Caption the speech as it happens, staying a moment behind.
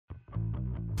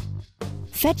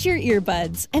Fetch your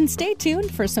earbuds and stay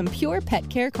tuned for some pure pet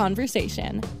care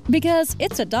conversation. Because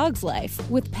it's a dog's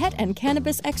life with pet and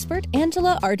cannabis expert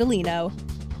Angela Ardolino.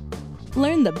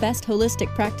 Learn the best holistic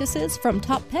practices from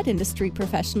top pet industry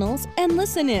professionals and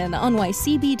listen in on why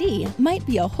CBD might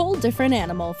be a whole different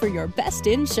animal for your best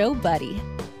in show buddy.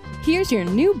 Here's your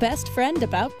new best friend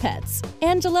about pets,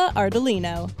 Angela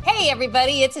Ardolino. Hey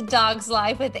everybody, it's A Dog's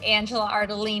Life with Angela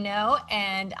Ardolino,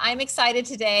 and I'm excited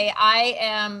today.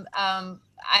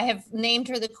 I have named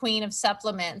her the Queen of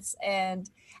Supplements, and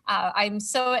I'm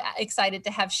so excited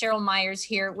to have Cheryl Myers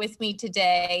here with me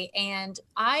today. And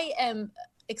I am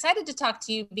excited to talk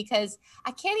to you because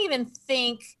I can't even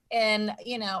think in,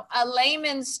 a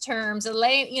layman's terms,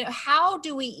 how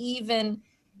do we even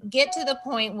get to the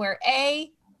point where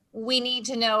we need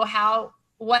to know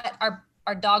what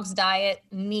our dog's diet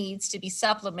needs to be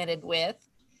supplemented with,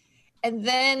 and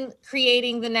then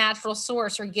creating the natural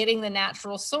source or getting the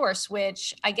natural source,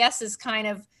 which I guess is kind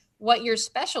of what your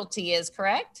specialty is,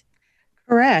 correct?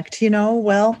 Correct.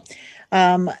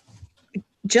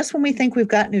 Just when we think we've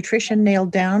got nutrition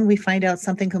nailed down, we find out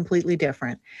something completely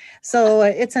different. So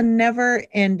it's a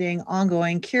never-ending,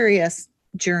 ongoing, curious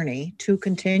journey to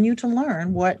continue to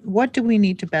learn what do we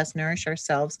need to best nourish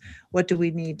ourselves, what do we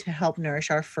need to help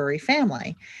nourish our furry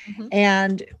family. Mm-hmm.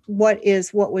 And what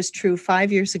was true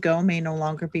 5 years ago may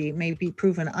be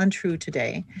proven untrue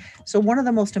today. So one of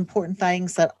the most important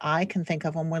things that I can think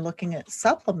of when we're looking at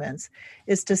supplements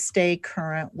is to stay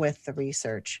current with the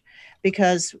research,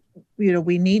 because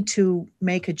we need to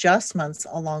make adjustments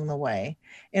along the way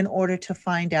in order to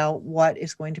find out what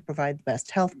is going to provide the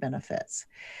best health benefits.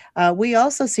 We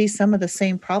also see some of the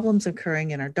same problems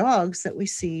occurring in our dogs that we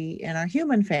see in our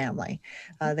human family.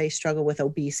 They struggle with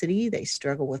obesity, they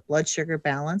struggle with blood sugar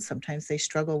balance, sometimes they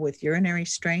struggle with urinary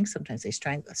strength, sometimes they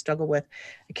struggle with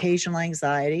occasional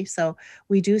anxiety. So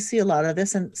we do see a lot of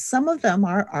this, and some of them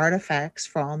are artifacts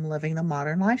from living the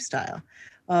modern lifestyle,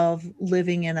 of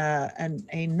living in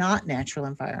a not natural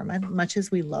environment. Much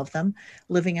as we love them,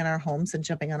 living in our homes and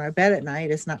jumping on our bed at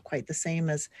night is not quite the same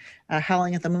as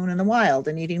howling at the moon in the wild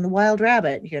and eating the wild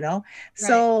rabbit, Right.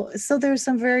 So there's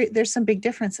some big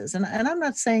differences. And I'm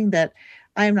not saying that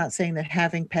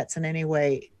having pets in any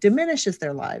way diminishes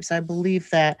their lives. I believe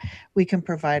that we can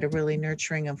provide a really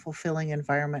nurturing and fulfilling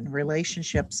environment and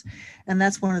relationships. And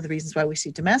that's one of the reasons why we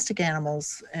see domestic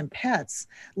animals and pets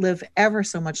live ever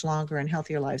so much longer and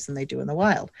healthier lives than they do in the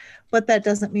wild. But that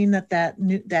doesn't mean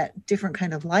that different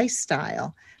kind of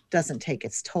lifestyle doesn't take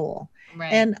its toll.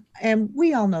 Right. And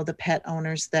we all know the pet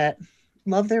owners that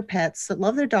love their pets, that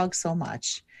love their dogs so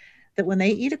much that when they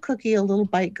eat a cookie, a little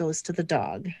bite goes to the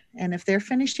dog. And if they're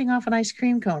finishing off an ice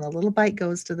cream cone, a little bite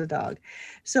goes to the dog.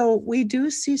 So we do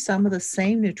see some of the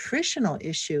same nutritional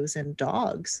issues in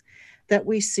dogs that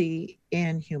we see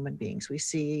in human beings. We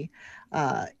see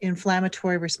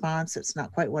inflammatory response that's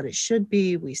not quite what it should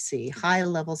be. We see high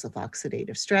levels of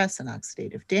oxidative stress and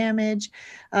oxidative damage.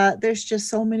 There's just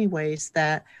so many ways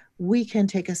that we can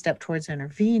take a step towards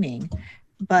intervening.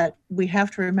 But we have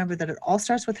to remember that it all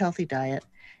starts with healthy diet.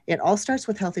 It all starts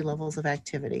with healthy levels of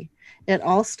activity. It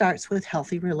all starts with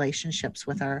healthy relationships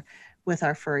with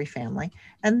our furry family.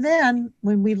 And then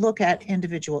when we look at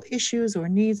individual issues or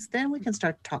needs, then we can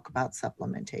start to talk about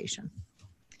supplementation.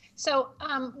 So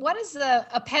what does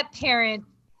a pet parent,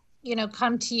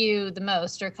 come to you the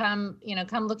most, or come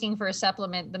looking for a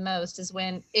supplement the most, is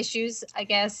when issues, I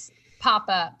guess, pop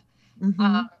up.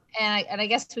 Mm-hmm. And I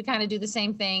guess we kind of do the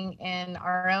same thing in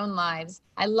our own lives.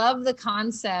 I love the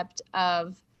concept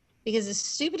of, because as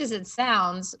stupid as it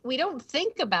sounds, we don't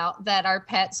think about that our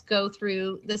pets go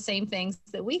through the same things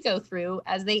that we go through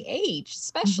as they age,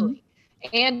 especially.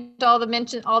 Mm-hmm. And all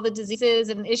the diseases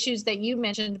and issues that you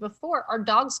mentioned before, our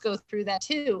dogs go through that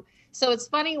too. So it's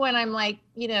funny when I'm like,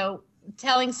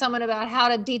 telling someone about how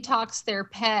to detox their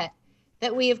pet,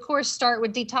 that we, of course, start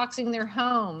with detoxing their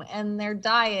home and their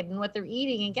diet and what they're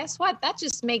eating. And guess what? That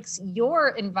just makes your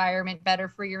environment better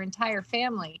for your entire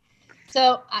family.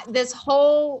 So this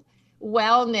whole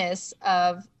wellness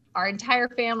of our entire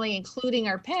family, including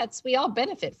our pets, we all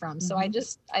benefit from. So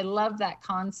I love that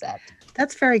concept.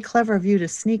 That's very clever of you to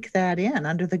sneak that in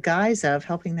under the guise of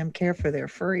helping them care for their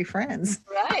furry friends.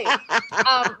 Right.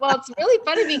 Well, it's really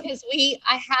funny because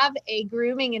I have a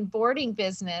grooming and boarding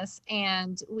business,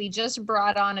 and we just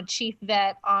brought on a chief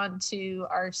vet onto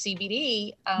our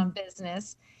CBD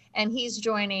business, and he's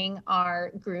joining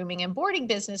our grooming and boarding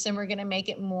business, and we're going to make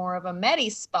it more of a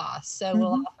medi-spa. So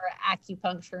we'll offer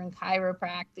acupuncture and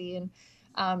chiropractic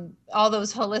and all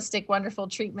those holistic, wonderful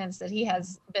treatments that he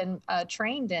has been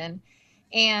trained in.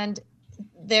 And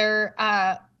they're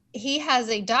he has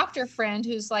a doctor friend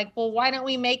who's like, well, why don't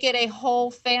we make it a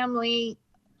whole family?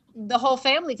 The whole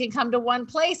family can come to one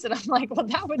place. And I'm like, well,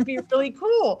 that would be really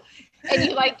cool. And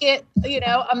you like get,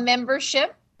 a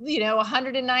membership,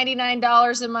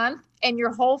 $199 a month and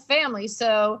your whole family.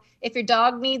 So if your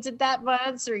dog needs it that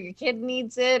month, or your kid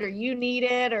needs it, or you need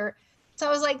it, so I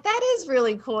was like, that is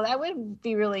really cool. That would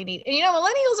be really neat. And,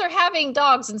 millennials are having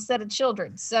dogs instead of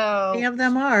children. So many of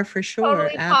them are, for sure.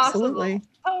 totally Absolutely.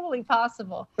 possible. Totally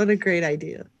possible. What a great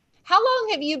idea. How long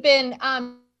have you been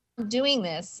doing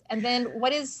this? And then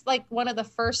what is like one of the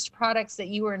first products that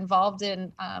you were involved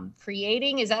in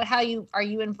creating? Is that are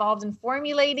you involved in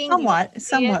formulating?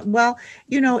 Somewhat. Well,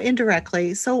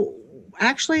 indirectly. So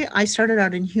actually I started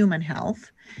out in human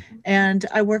health, and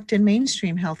I worked in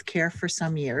mainstream healthcare for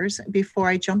some years before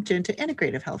I jumped into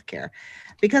integrative healthcare,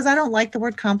 because I don't like the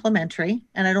word complementary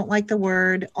and I don't like the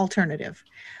word alternative,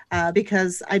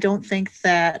 because I don't think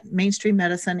that mainstream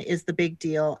medicine is the big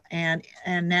deal, and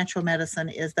natural medicine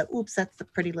is that's the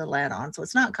pretty little add-on. So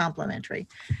it's not complementary.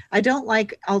 I don't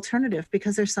like alternative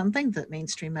because there's something that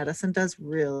mainstream medicine does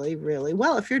really, really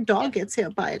well. If your dog gets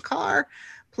hit by a car,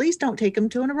 please don't take them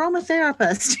to an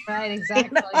aromatherapist. Right,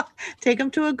 exactly. Take them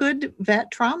to a good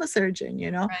vet trauma surgeon,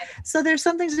 Right. So there's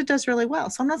some things it does really well.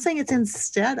 So I'm not saying it's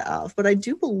instead of, but I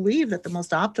do believe that the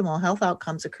most optimal health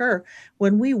outcomes occur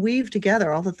when we weave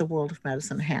together all that the world of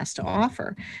medicine has to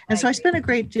offer. And so I spent a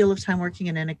great deal of time working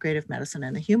in integrative medicine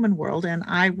in the human world. And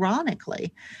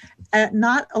ironically,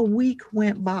 not a week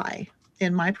went by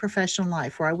in my professional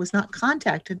life where I was not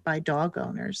contacted by dog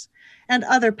owners and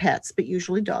other pets, but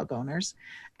usually dog owners,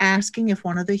 asking if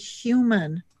one of the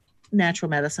human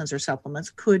natural medicines or supplements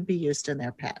could be used in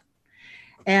their pet.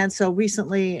 And so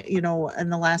recently, in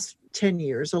the last 10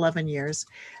 years, 11 years,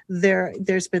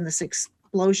 there's been this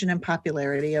explosion in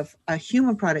popularity of a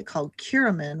human product called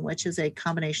Curamin, which is a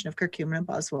combination of curcumin and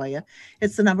boswellia.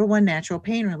 It's the number one natural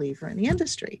pain reliever in the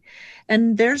industry.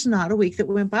 And there's not a week that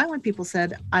went by when people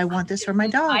said, I want this for my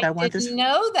dog. I didn't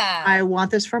know that. I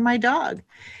want this for my dog.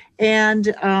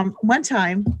 And one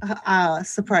time,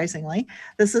 surprisingly,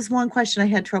 this is one question I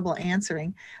had trouble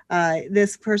answering.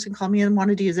 This person called me and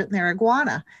wanted to use it in their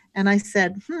iguana. And I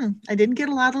said, I didn't get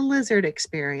a lot of lizard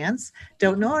experience.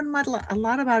 Don't know a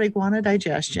lot about iguana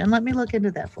digestion. Let me look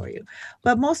into that for you.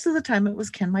 But most of the time it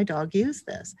was, can my dog use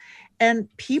this?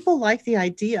 And people like the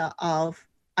idea of,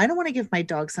 I don't want to give my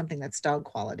dog something that's dog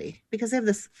quality, because they have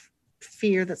this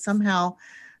fear that somehow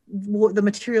the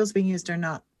materials being used are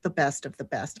not the best of the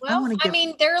best. Well,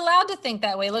 they're allowed to think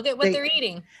that way. Look at what they're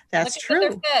eating. That's true.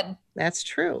 What they're fed. That's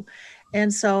true.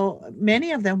 And so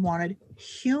many of them wanted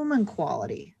human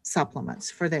quality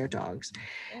supplements for their dogs.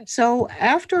 So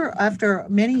after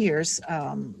many years,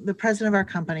 the president of our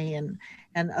company and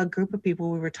a group of people,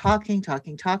 we were talking.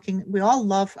 We all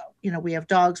love, we have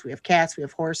dogs, we have cats, we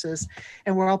have horses,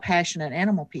 and we're all passionate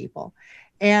animal people.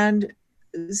 And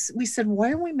we said,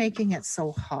 why are we making it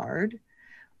so hard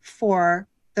for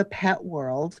the pet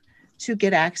world to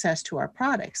get access to our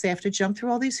products? They have to jump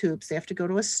through all these hoops. They have to go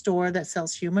to a store that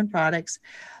sells human products.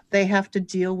 They have to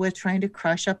deal with trying to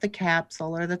crush up the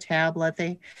capsule or the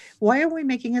tablet. Why are we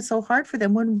making it so hard for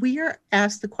them when we are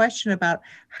asked the question about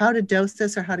how to dose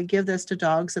this or how to give this to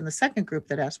dogs? And the second group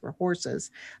that asked for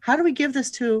horses, how do we give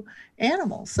this to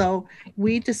animals? So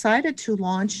we decided to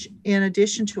launch, in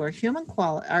addition to our human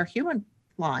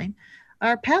line,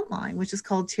 our pet line, which is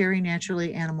called Terry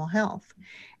Naturally Animal Health.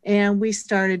 And we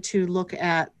started to look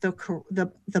at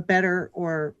the better,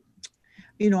 or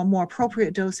a more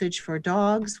appropriate dosage for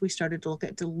dogs. We started to look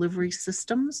at delivery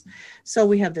systems. So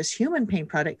we have this human pain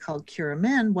product called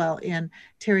Curamin. Well, in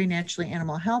Terry Naturally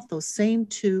Animal Health, those same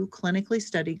two clinically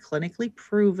studied, clinically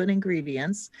proven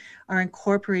ingredients are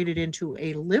incorporated into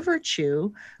a liver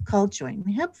chew called joint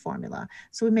and hip formula.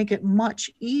 So we make it much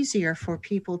easier for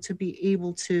people to be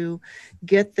able to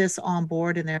get this on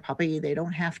board in their puppy. They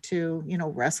don't have to,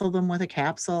 wrestle them with a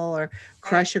capsule or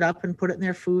crush it up and put it in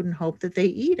their food and hope that they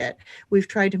eat it. We've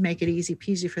tried to make it easy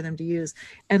peasy for them to use.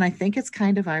 And I think it's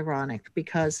kind of ironic,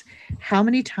 because how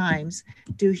many times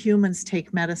do humans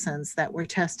take medicines that were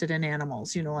tested in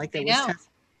animals? It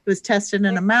was tested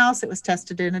in a mouse, it was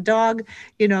tested in a dog,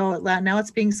 now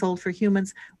it's being sold for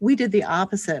humans. We did the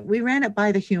opposite. We ran it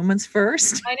by the humans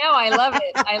first. I know, I love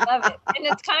it. And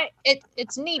it's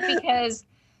it's neat, because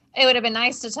it would have been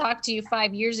nice to talk to you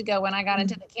 5 years ago when I got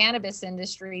into the cannabis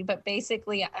industry, but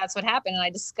basically that's what happened. And I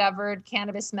discovered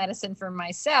cannabis medicine for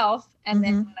myself. And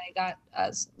then when I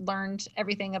got learned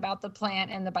everything about the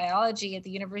plant and the biology at the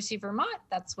University of Vermont,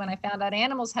 that's when I found out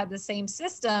animals had the same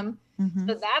system.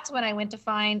 So that's when I went to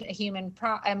find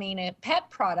a pet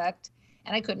product,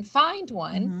 and I couldn't find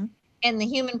one. And the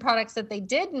human products that they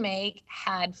did make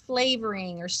had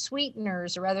flavoring or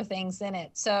sweeteners or other things in it.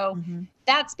 So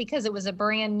that's because it was a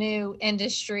brand new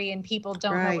industry and people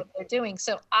don't know what they're doing.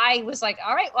 So I was like,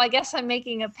 all right, well, I guess I'm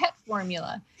making a pet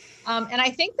formula. And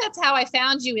I think that's how I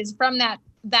found you, is from that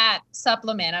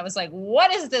supplement. I was like,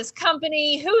 what is this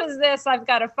company? Who is this? I've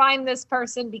got to find this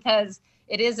person, because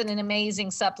it is an amazing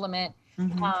supplement.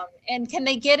 And can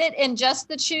they get it in just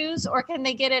the chews, or can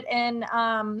they get it in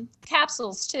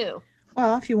capsules too?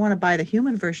 Well, if you want to buy the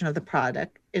human version of the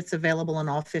product, it's available in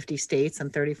all 50 states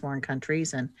and 30 foreign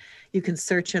countries, and you can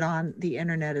search it on the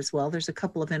internet as well. There's a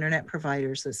couple of internet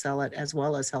providers that sell it, as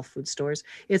well as health food stores.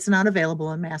 It's not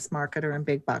available in mass market or in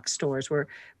big box stores. We're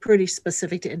pretty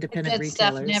specific to independent Good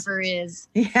retailers. stuff never is.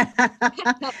 Yeah.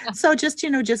 So just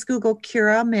Google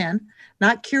Cura Men,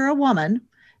 not Cura Woman,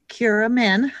 Cura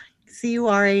Men,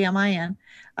 Curamin,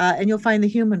 and you'll find the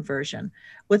human version.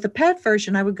 With the pet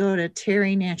version, I would go to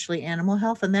Terry Naturally Animal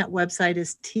Health, and that website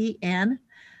is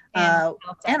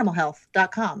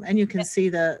animalhealth.com, and you can see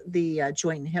the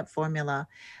joint and hip formula.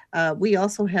 We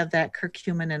also have that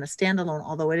curcumin in a standalone,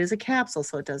 although it is a capsule,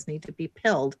 so it does need to be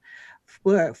pilled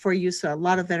for use. A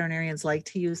lot of veterinarians like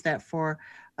to use that for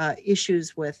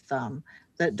issues with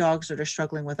the dogs that are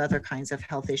struggling with other kinds of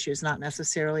health issues, not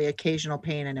necessarily occasional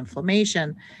pain and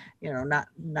inflammation,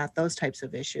 not those types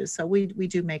of issues. So we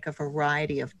do make a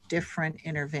variety of different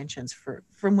interventions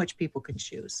from which people can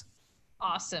choose.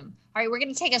 Awesome. All right, we're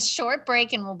going to take a short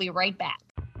break and we'll be right back.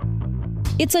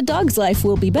 It's a Dog's Life.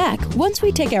 We'll be back once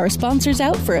we take our sponsors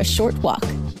out for a short walk.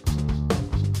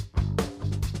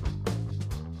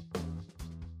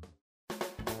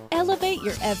 Elevate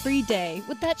your everyday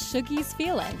with that Shuggies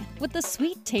feeling, with the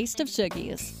sweet taste of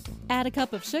Shuggies. Add a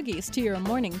cup of Shuggies to your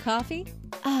morning coffee.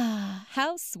 Ah,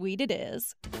 how sweet it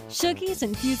is. Shuggies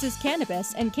infuses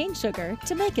cannabis and cane sugar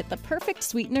to make it the perfect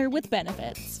sweetener with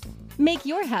benefits. Make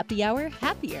your happy hour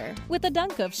happier with a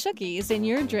dunk of Shuggies in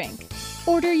your drink.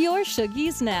 Order your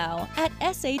Shuggies now at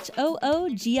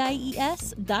shoogies.com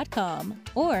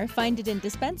or find it in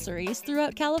dispensaries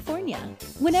throughout California.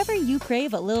 Whenever you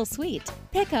crave a little sweet,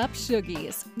 pick up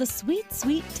Shuggies, the sweet,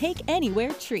 sweet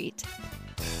take-anywhere treat.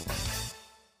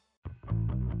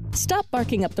 Stop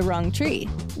barking up the wrong tree.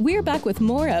 We're back with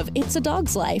more of It's a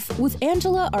Dog's Life with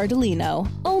Angela Ardolino,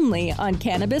 only on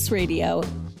Cannabis Radio.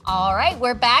 All right,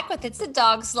 we're back with It's a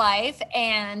Dog's Life,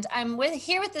 and I'm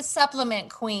here with the supplement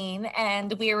queen,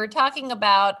 and we were talking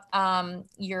about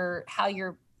how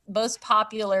your most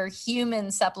popular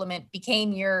human supplement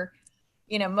became your,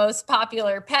 most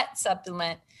popular pet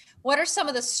supplement. What are some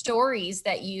of the stories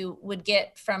that you would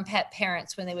get from pet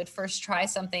parents when they would first try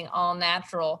something all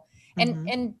natural?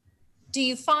 And do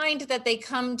you find that they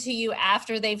come to you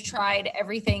after they've tried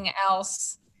everything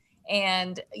else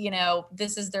and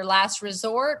this is their last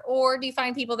resort, or do you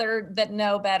find people that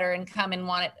know better and come and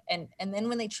want it, and then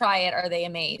when they try it, are they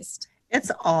amazed?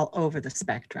 It's all over the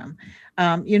spectrum.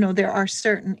 There are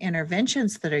certain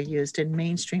interventions that are used in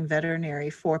mainstream veterinary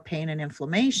for pain and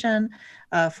inflammation,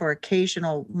 for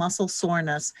occasional muscle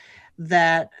soreness,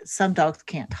 that some dogs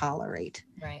can't tolerate.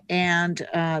 Right. And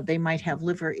they might have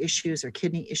liver issues or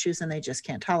kidney issues, and they just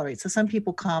can't tolerate. So some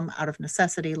people come out of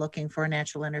necessity looking for a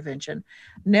natural intervention,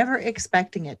 never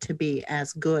expecting it to be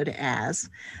as good as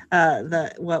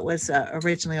what was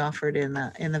originally offered in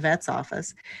the vet's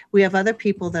office. We have other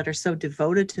people that are so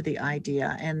devoted to the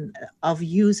idea and of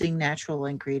using natural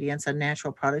ingredients and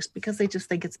natural products because they just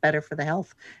think it's better for the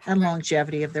health and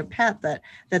longevity of their pet,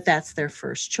 that's their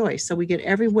first choice. So we get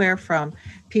everywhere from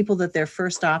people that their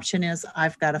first option is,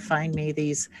 I've got to find me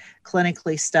these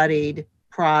clinically studied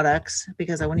products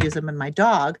because I want to use them in my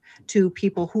dog, to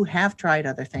people who have tried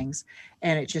other things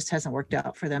and it just hasn't worked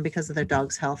out for them because of their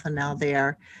dog's health. And now they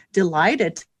are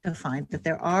delighted to find that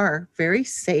there are very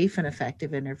safe and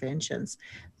effective interventions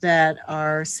that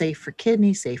are safe for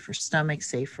kidney, safe for stomach,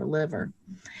 safe for liver.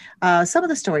 Some of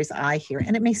the stories I hear,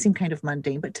 and it may seem kind of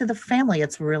mundane, but to the family,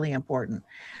 it's really important.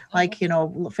 Like,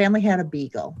 family had a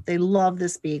beagle. They love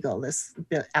this beagle, this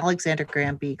Alexander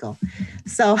Graham Beagle.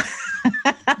 So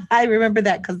I remember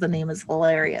that because the name is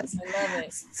hilarious. I love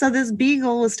it. So this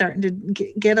beagle was starting to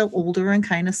get older and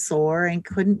kind of sore and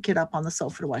couldn't get up on the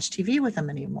sofa to watch TV with him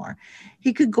anymore.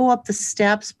 He could go up the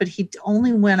steps, but he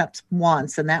only went up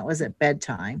once, and that was at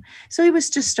bedtime. So he was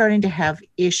just starting to have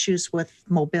issues with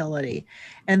mobility.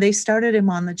 And they started him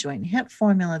on the joint and hip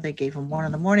formula. They gave him one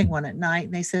in the morning, one at night.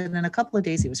 And they said in a couple of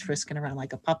days, he was frisking around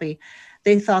like a puppy.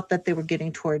 They thought that they were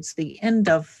getting towards the end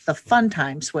of the fun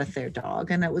times with their dog,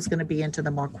 and it was going to be into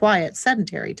the more quiet,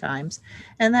 sedentary times.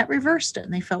 And that reversed it.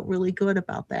 And they felt really good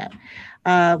about that.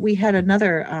 We had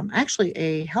another, actually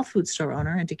a health food store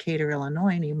owner in Decatur,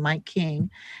 Illinois, named Mike King.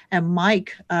 And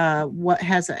Mike had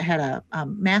a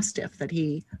Mastiff that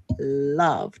he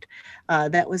loved.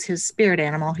 That was his spirit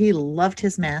animal. He loved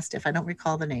his Mastiff. I don't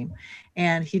recall the name.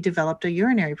 And he developed a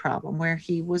urinary problem where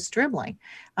he was dribbling.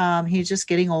 He's just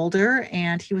getting older,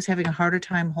 and he was having a harder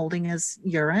time holding his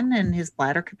urine, and his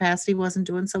bladder capacity wasn't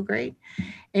doing so great.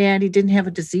 And he didn't have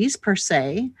a disease per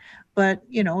se, but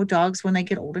dogs, when they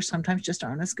get older, sometimes just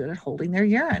aren't as good at holding their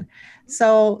urine.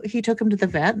 So he took him to the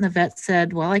vet, and the vet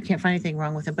said, well, I can't find anything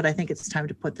wrong with him, but I think it's time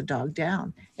to put the dog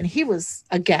down. And he was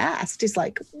aghast. He's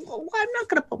like, well, I'm not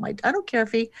going to I don't care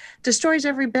if he destroys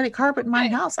every bit of carpet in my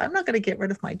house. I'm not going to get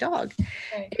rid of my dog.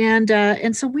 Right.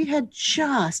 And so we had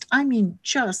just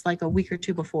like a week or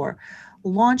two before,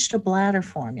 launched a bladder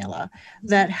formula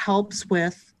that helps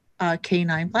with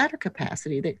canine bladder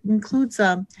capacity. That includes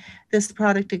this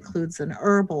product includes an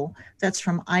herbal that's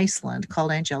from Iceland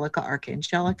called Angelica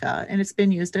archangelica, and it's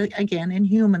been used again in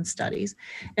human studies.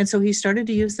 And so he started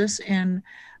to use this, and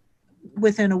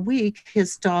within a week,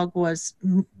 his dog was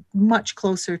much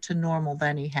closer to normal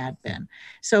than he had been.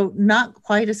 So not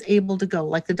quite as able to go,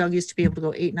 like the dog used to be able to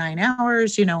go 8-9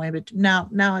 hours, but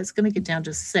now it's going to get down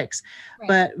to 6, right.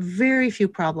 But very few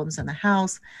problems in the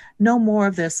house. No more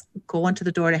of this going to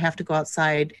the door to have to go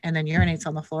outside and then urinates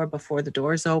on the floor before the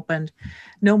door's opened.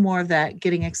 No more of that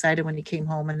getting excited when he came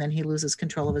home and then he loses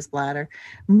control of his bladder.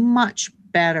 Much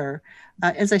better.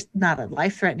 Not a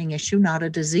life-threatening issue, not a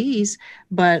disease,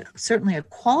 but certainly a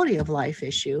quality of life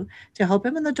issue to help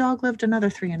him. And the dog lived another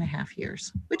 3.5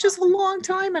 years, which is a long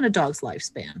time in a dog's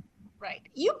lifespan. Right.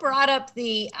 You brought up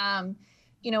the,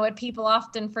 what people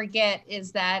often forget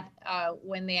is that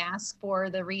when they ask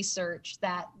for the research,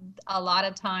 that a lot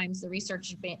of times the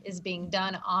research is being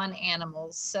done on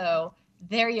animals. So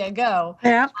there you go.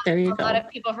 Yeah, there you go. A lot of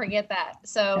people forget that.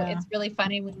 So It's really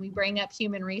funny when we bring up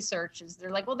human research, they're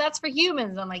like, well, that's for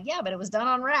humans. I'm like, yeah, but it was done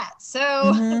on rats.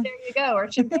 So There you go. Or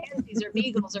chimpanzees or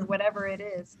beagles or whatever it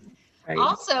is. Right.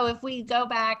 Also, if we go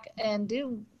back and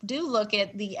do look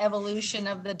at the evolution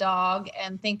of the dog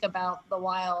and think about the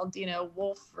wild,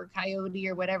 wolf or coyote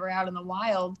or whatever out in the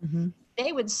wild,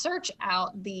 they would search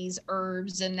out these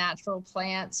herbs and natural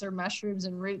plants or mushrooms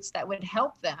and roots that would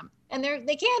help them. And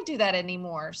they can't do that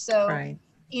anymore. So, right.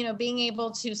 Being able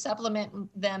to supplement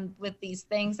them with these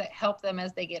things that help them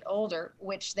as they get older,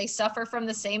 which they suffer from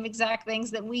the same exact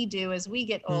things that we do as we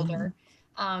get older.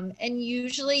 And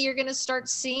usually you're going to start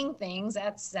seeing things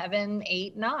at 7,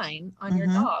 8, 9 on your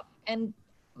dog. And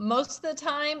most of the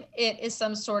time it is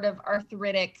some sort of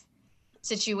arthritic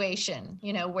situation,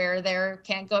 where they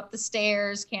can't go up the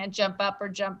stairs, can't jump up or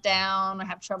jump down, or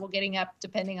have trouble getting up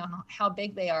depending on how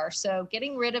big they are. So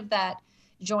getting rid of that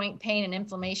joint pain and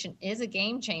inflammation is a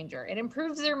game changer. It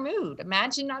improves their mood.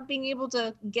 Imagine not being able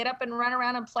to get up and run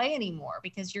around and play anymore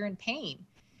because you're in pain.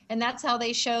 And that's how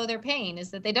they show their pain,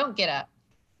 is that they don't get up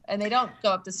and they don't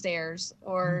go up the stairs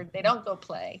or they don't go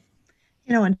play.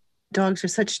 And dogs are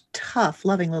such tough,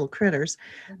 loving little critters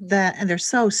and they're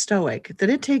so stoic that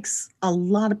it takes a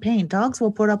lot of pain. Dogs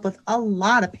will put up with a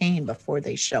lot of pain before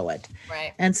they show it.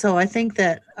 Right. And so I think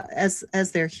that as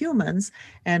they're humans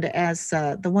and as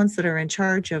the ones that are in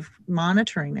charge of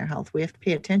monitoring their health, we have to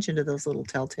pay attention to those little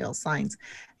telltale signs,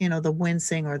 the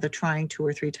wincing or the trying 2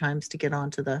 or 3 times to get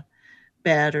onto the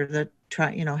bed, or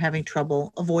having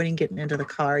trouble avoiding getting into the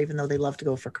car, even though they love to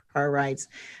go for car rides.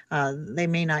 They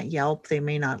may not yelp, they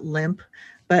may not limp,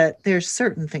 but there's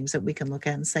certain things that we can look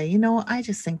at and say, I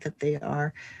just think that they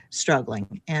are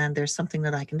struggling and there's something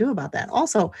that I can do about that.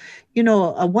 Also, a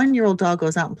 1-year-old dog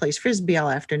goes out and plays Frisbee all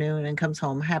afternoon and comes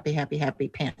home happy,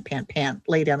 pant,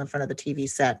 lay down in front of the TV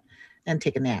set and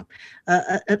take a nap.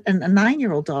 A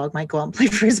 9-year-old dog might go out and play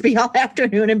Frisbee all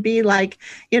afternoon and be like,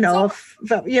 a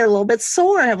little bit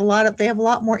sore. They have a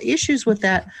lot more issues with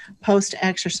that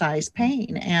post-exercise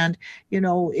pain. And,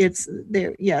 it's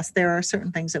there. Yes, there are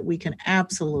certain things that we can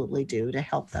absolutely do to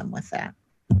help them with that.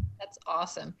 That's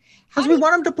awesome. Because we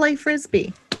want them to play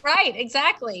Frisbee. Right,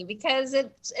 exactly. Because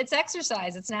it's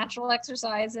exercise, it's natural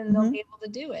exercise, and they'll be able to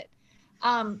do it.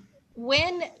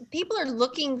 When people are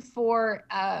looking for,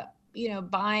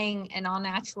 buying an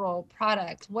all-natural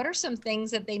product, what are some things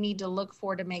that they need to look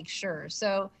for to make sure?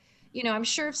 So, I'm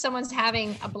sure if someone's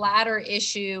having a bladder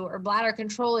issue or bladder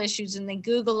control issues and they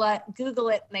Google it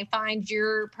and they find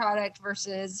your product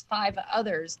versus 5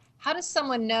 others, how does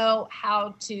someone know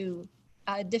how to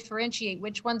differentiate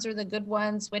which ones are the good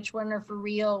ones, which one are for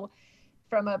real,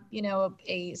 from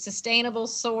a sustainable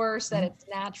source, that it's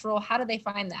natural? How do they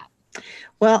find that?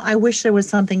 Well, I wish there was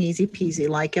something easy peasy,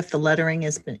 like if the lettering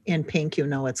is in pink,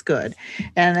 it's good.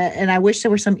 And I wish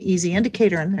there were some easy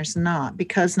indicator, and there's not,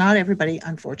 because not everybody,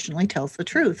 unfortunately, tells the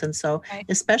truth. And so, Right.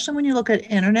 especially when you look at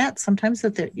internet, sometimes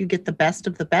you get the best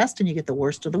of the best and you get the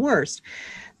worst of the worst.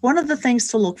 One of the things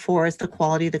to look for is the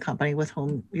quality of the company with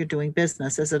whom you're doing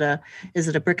business. Is it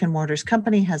a brick and mortars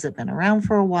company? Has it been around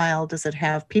for a while? Does it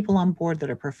have people on board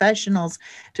that are professionals?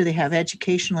 Do they have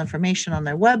educational information on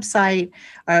their website?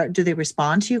 Or do they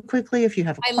respond to you quickly if you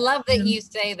have a I love that you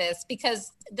say this,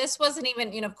 because this wasn't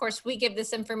even, of course, we give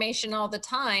this information all the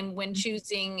time when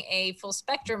choosing a full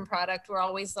spectrum product. We're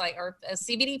always like, or a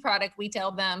CBD product, we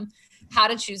tell them how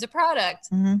to choose a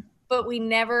product. Mm-hmm. But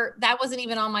that wasn't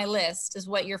even on my list, is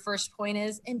what your first point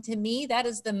is. And to me, that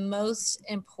is the most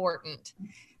important.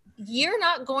 You're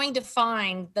not going to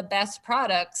find the best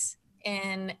products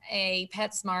in a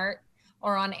PetSmart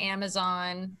or on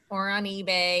Amazon or on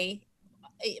eBay.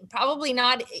 Probably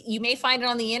not. You may find it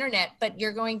on the internet, but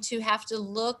you're going to have to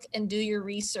look and do your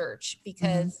research,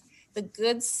 because the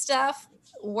good stuff,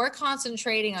 we're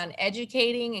concentrating on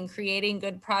educating and creating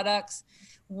good products.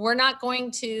 We're not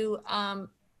going to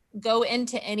go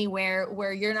into anywhere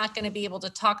where you're not going to be able to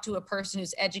talk to a person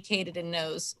who's educated and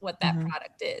knows what that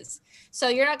product is. So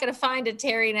you're not going to find a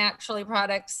Terry Naturally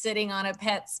product sitting on a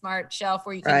PetSmart shelf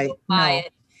where you can go buy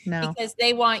it. No. Because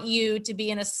they want you to be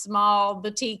in a small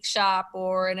boutique shop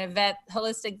or in a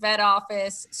holistic vet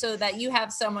office, so that you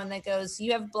have someone that goes,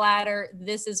 you have bladder,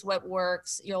 this is what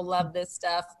works, you'll love this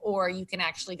stuff. Or you can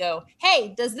actually go,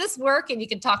 hey, does this work? And you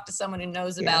can talk to someone who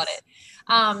knows about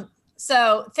it.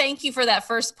 So thank you for that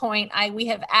first point. We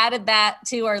have added that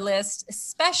to our list,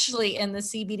 especially in the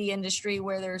CBD industry,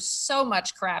 where there's so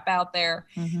much crap out there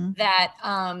that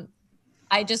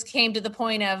I just came to the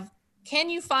point of,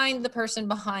 can you find the person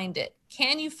behind it?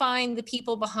 Can you find the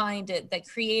people behind it that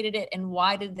created it, and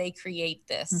why did they create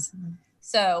this?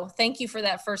 So thank you for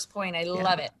that first point. I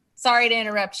love it. Sorry to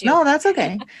interrupt you. No, that's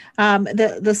okay.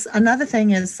 Another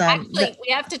thing is actually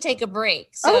we have to take a break.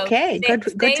 So okay,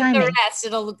 good timing. The rest,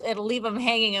 it'll leave them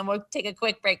hanging, and we'll take a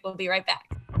quick break. We'll be right back.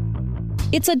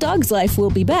 It's a Dog's Life.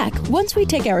 We'll be back once we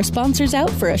take our sponsors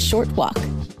out for a short walk.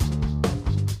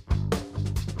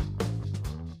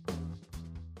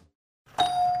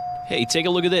 Hey, take a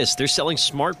look at this. They're selling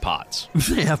smart pots.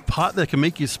 They have pot that can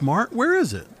make you smart? Where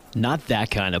is it? Not that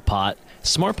kind of pot.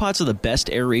 Smart pots are the best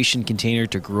aeration container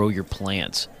to grow your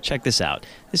plants. Check this out.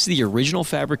 This is the original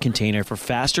fabric container for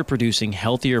faster producing,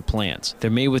 healthier plants. They're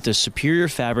made with a superior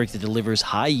fabric that delivers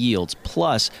high yields.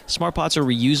 Plus, smart pots are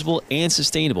reusable and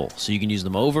sustainable, so you can use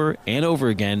them over and over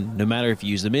again, no matter if you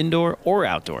use them indoor or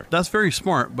outdoor. That's very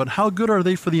smart, but how good are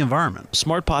they for the environment?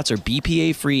 Smart pots are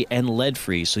BPA-free and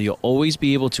lead-free, so you'll always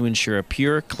be able to ensure a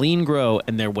pure, clean grow,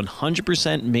 and they're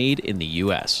 100% made in the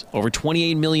U.S. Over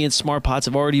 28 million smart pots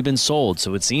have already been sold,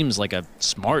 so it seems like a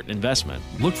smart investment.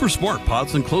 Look for smart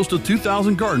pots in close to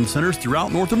 2,000 garden centers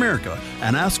throughout North America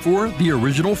and ask for the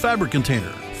original fabric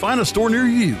container. Find a store near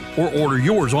you or order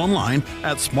yours online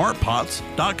at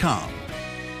smartpots.com.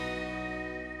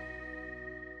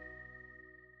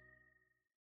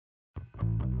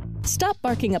 Stop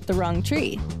barking up the wrong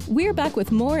tree. We're back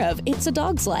with more of It's a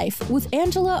Dog's Life with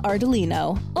Angela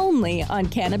Ardolino, only on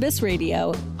Cannabis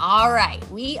Radio. All right,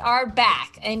 we are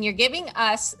back, and you're giving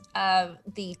us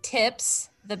the tips,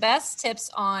 the best tips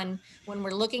on when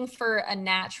we're looking for a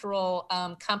natural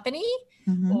company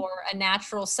or a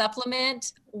natural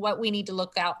supplement, what we need to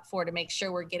look out for to make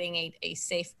sure we're getting a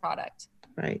safe product.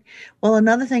 Right. Well,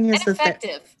 another thing is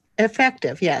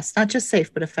effective, yes, not just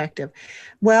safe, but effective.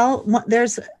 Well,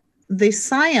 there's the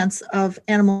science of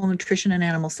animal nutrition and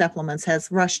animal supplements has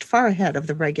rushed far ahead of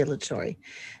the regulatory.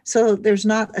 So there's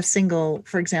not a single,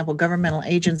 for example, governmental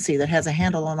agency that has a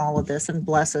handle on all of this and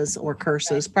blesses or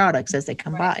curses products as they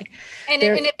come by. And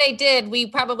if they did, we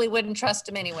probably wouldn't trust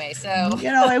them anyway. So,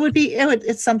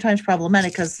 it's sometimes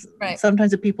problematic because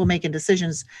sometimes the people making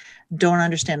decisions don't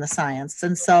understand the science.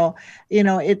 And so,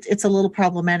 it's a little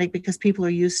problematic because people are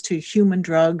used to human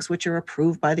drugs, which are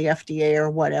approved by the FDA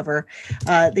or whatever.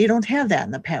 They don't have that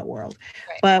in the pet world.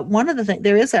 Right. But one of the things,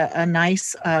 there is a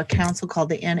nice council called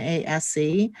the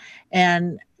NASC,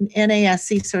 and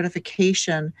NASC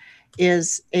certification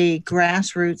is a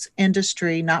grassroots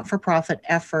industry, not-for-profit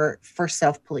effort for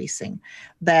self-policing.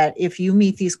 That if you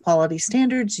meet these quality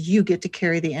standards, you get to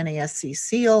carry the NASC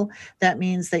seal. That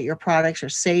means that your products are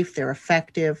safe, they're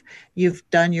effective, you've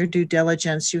done your due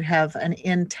diligence, you have an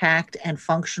intact and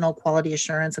functional quality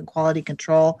assurance and quality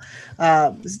control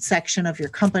section of your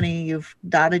company. You've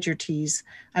dotted your T's,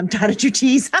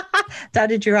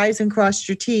 dotted your I's and crossed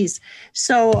your T's.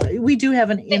 So we do have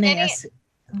an NASC.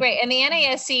 Great. And the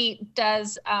NASC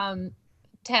does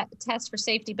test for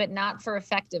safety, but not for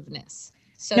effectiveness.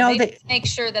 So they make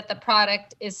sure that the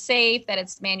product is safe, that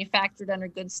it's manufactured under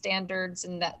good standards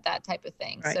and that type of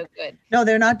thing. Right. So good. No,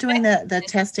 they're not doing the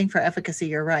testing for efficacy.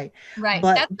 You're right. Right.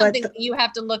 But that's something you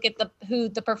have to look at who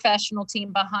the professional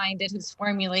team behind it, who's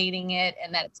formulating it,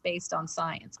 and that it's based on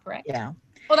science, correct? Yeah.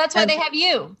 Well, that's why they have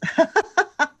you.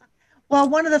 Well,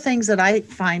 one of the things that I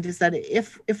find is that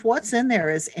if what's in there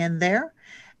is in there,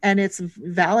 and it's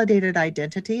validated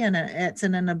identity and it's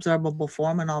in an absorbable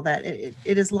form and all that, it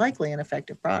is likely an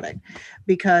effective product.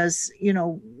 Because,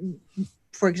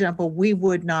 for example, we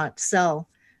would not sell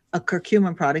a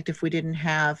curcumin product if we didn't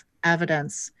have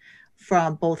evidence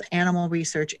from both animal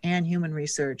research and human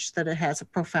research that it has a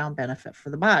profound benefit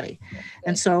for the body.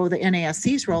 And so the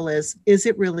NASC's role is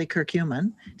it really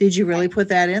curcumin? Did you really put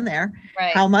that in there?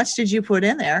 Right. How much did you put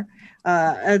in there?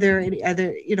 Are there,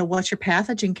 what's your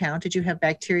pathogen count? Did you have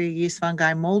bacteria, yeast,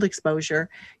 fungi, mold exposure?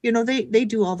 They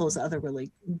do all those other really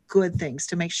good things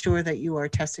to make sure that you are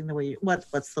testing the way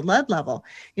what's the lead level?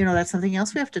 That's something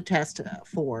else we have to test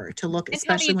for, to look, and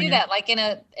especially how do you do that? Like in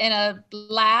a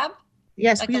lab?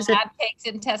 Yes, like we a use lab takes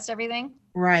and tests everything?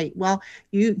 Right. Well,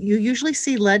 you usually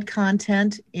see lead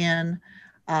content in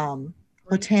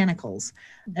botanicals,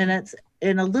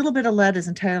 and a little bit of lead is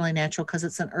entirely natural because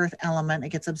it's an earth element. It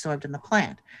gets absorbed in the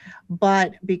plant.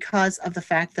 But because of the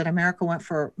fact that America went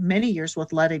for many years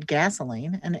with leaded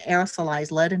gasoline and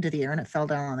aerosolized lead into the air and it fell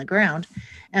down on the ground,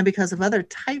 and because of other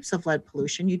types of lead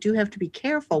pollution, you do have to be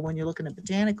careful when you're looking at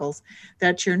botanicals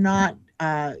that you're not,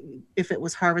 if it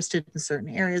was harvested in certain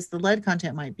areas, the lead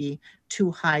content might be too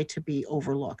high to be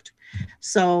overlooked.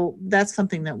 So that's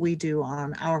something that we do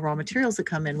on our raw materials that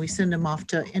come in. We send them off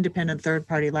to independent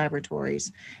third-party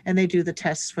laboratories, and they do the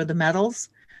tests for the metals,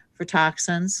 for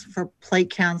toxins, for plate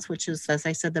counts, which is, as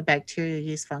I said, the bacteria,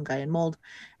 yeast, fungi, and mold,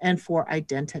 and for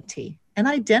identity. And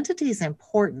identity is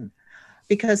important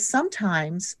because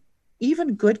sometimes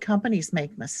even good companies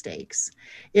make mistakes.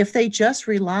 If they just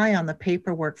rely on the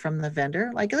paperwork from the vendor,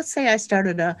 like let's say I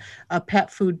started a pet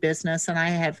food business and I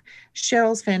have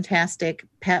Cheryl's fantastic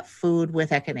pet food with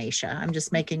echinacea. I'm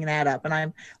just making that up and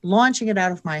I'm launching it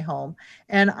out of my home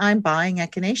and I'm buying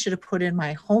echinacea to put in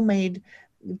my homemade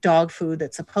dog food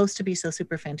that's supposed to be so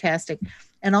super fantastic.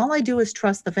 And all I do is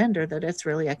trust the vendor that it's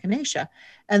really echinacea.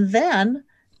 And then,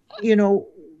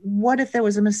 what if there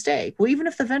was a mistake? Well, even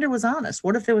if the vendor was honest,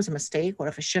 what if there was a mistake? What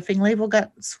if a shipping label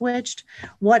got switched?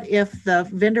 What if the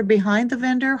vendor behind the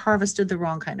vendor harvested the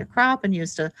wrong kind of crop and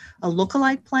used a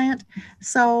lookalike plant?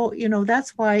 So,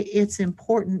 that's why it's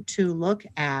important to look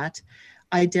at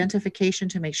identification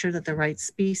to make sure that the right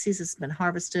species has been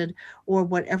harvested or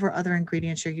whatever other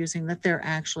ingredients you're using, that they're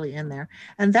actually in there.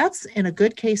 And that's in a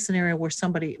good case scenario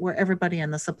where everybody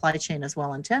in the supply chain is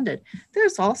well intended.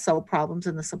 There's also problems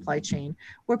in the supply chain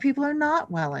where people are not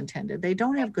well intended. They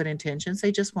don't have good intentions.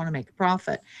 They just want to make a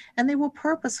profit, and they will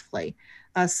purposefully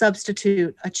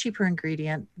substitute a cheaper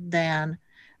ingredient than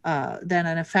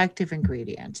an effective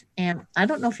ingredient. And I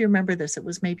don't know if you remember this, it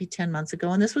was maybe 10 months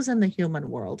ago, and this was in the human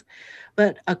world,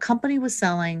 but a company was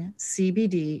selling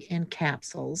CBD in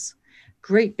capsules,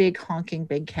 great big honking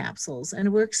big capsules,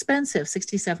 and were expensive,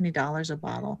 $60, $70 a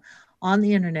bottle on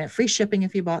the internet, free shipping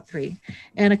if you bought 3.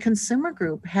 And a consumer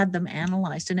group had them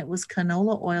analyzed, and it was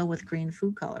canola oil with green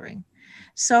food coloring.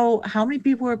 So how many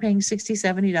people were paying $60,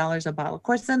 $70 a bottle? Of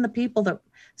course, then the people that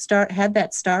had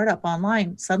that startup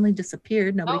online suddenly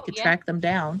disappeared. Nobody could track them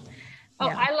down. Oh,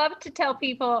 yeah. I love to tell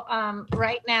people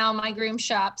right now my groom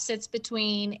shop sits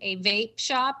between a vape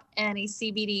shop and a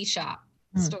CBD shop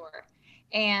store.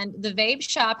 And the vape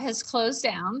shop has closed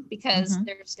down because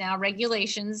there's now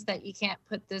regulations that you can't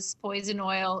put this poison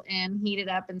oil and heat it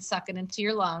up and suck it into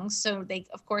your lungs. So they,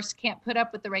 of course, can't put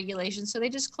up with the regulations. So they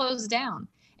just close down.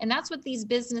 And that's what these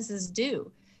businesses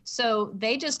do. So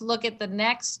they just look at the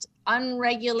next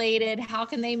unregulated, how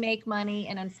can they make money?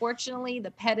 And unfortunately, the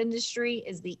pet industry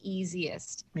is the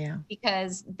easiest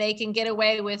because they can get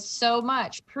away with so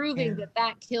much. Proving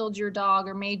that killed your dog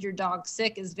or made your dog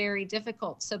sick is very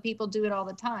difficult. So people do it all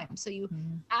the time. So you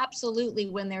absolutely,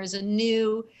 when there's a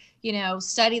new,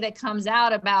 study that comes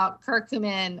out about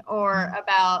curcumin or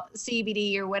about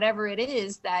CBD or whatever it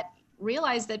is, that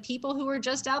realize that people who are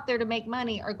just out there to make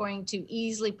money are going to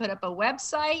easily put up a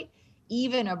website,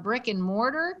 even a brick and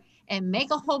mortar, and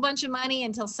make a whole bunch of money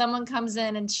until someone comes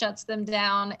in and shuts them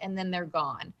down, and then they're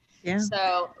gone. Yeah.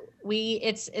 So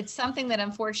it's something that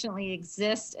unfortunately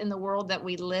exists in the world that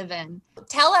we live in.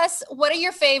 Tell us, what are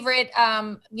your favorite,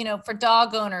 for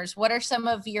dog owners, what are some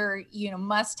of your,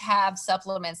 must-have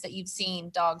supplements that you've seen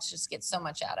dogs just get so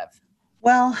much out of?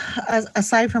 Well,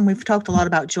 aside from, we've talked a lot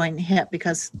about joint and hip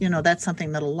because, that's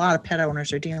something that a lot of pet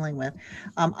owners are dealing with.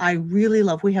 I really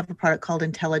love, we have a product called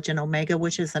Intelligent Omega,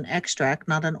 which is an extract,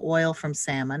 not an oil, from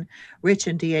salmon, rich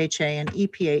in DHA and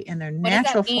EPA in their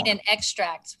natural form. What does that mean, an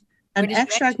extract? An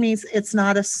extract means it's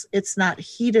not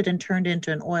heated and turned into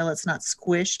an oil. It's not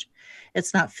squished.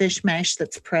 It's not fish mash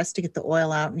that's pressed to get the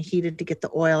oil out and heated to get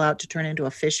the oil out to turn into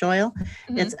a fish oil.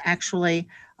 Mm-hmm. It's actually,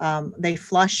 they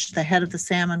flush the head of the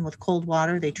salmon with cold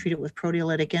water. They treat it with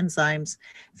proteolytic enzymes.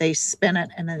 They spin it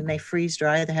and then they freeze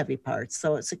dry the heavy parts.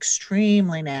 So it's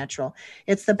extremely natural.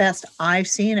 It's the best I've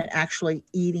seen at actually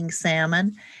eating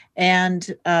salmon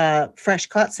and fresh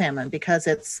caught salmon, because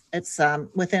it's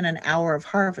within an hour of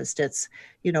harvest. It's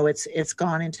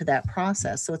gone into that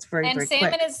process. So it's very quick. And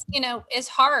salmon is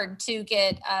hard to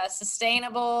get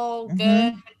sustainable, Mm-hmm.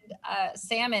 good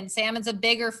salmon. Salmon's a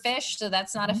bigger fish, so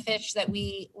that's not a fish that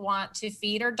we want to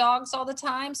feed our dogs all the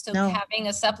time. So having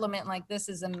a supplement like this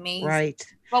is amazing. Right.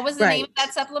 What was the name of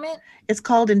that supplement? It's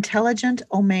called Intelligent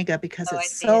Omega because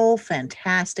it's so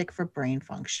fantastic for brain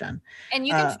function. And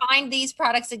you can find these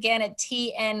products again at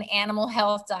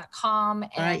tnanimalhealth.com.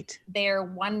 And they're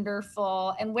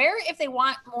wonderful. And where, if they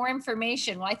want more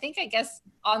information? Well, I guess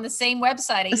on the same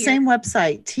website. Same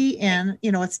website, TN,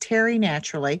 it's Terry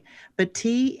Naturally, but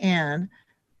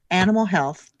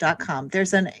tnanimalhealth.com.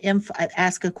 There's an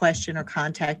ask a question or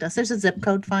contact us. There's a zip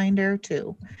code finder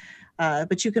too.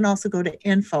 But you can also go to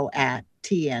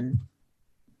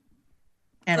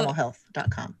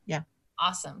info@tnanimalhealth.com. Yeah.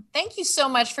 Awesome. Thank you so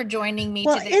much for joining me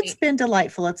today. Well, it's been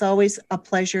delightful. It's always a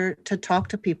pleasure to talk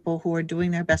to people who are doing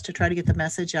their best to try to get the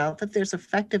message out that there's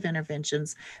effective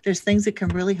interventions. There's things that can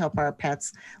really help our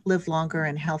pets live longer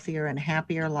and healthier and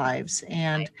happier lives.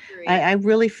 And I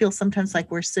really feel sometimes like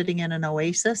we're sitting in an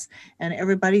oasis and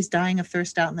everybody's dying of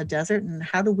thirst out in the desert. And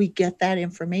how do we get that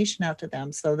information out to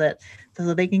them so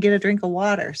they can get a drink of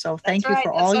water? So thank you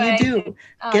for all you do,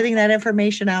 getting that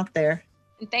information out there.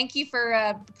 And thank you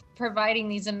for providing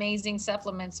these amazing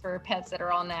supplements for pets that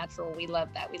are all natural. We love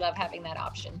that. We love having that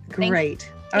option.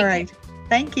 Great. All right.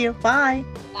 Thank you. Bye.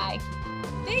 Bye.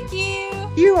 Thank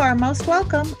you. You are most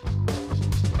welcome.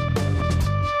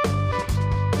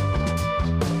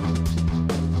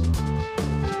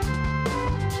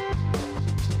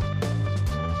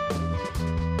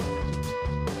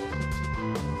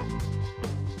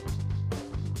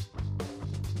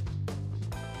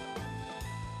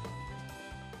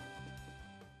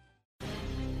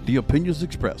 The opinions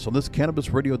expressed on this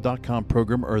CannabisRadio.com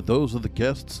program are those of the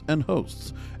guests and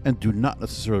hosts and do not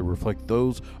necessarily reflect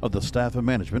those of the staff and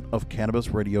management of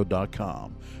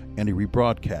CannabisRadio.com. Any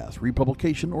rebroadcast,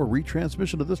 republication, or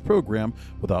retransmission of this program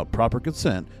without proper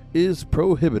consent is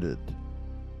prohibited.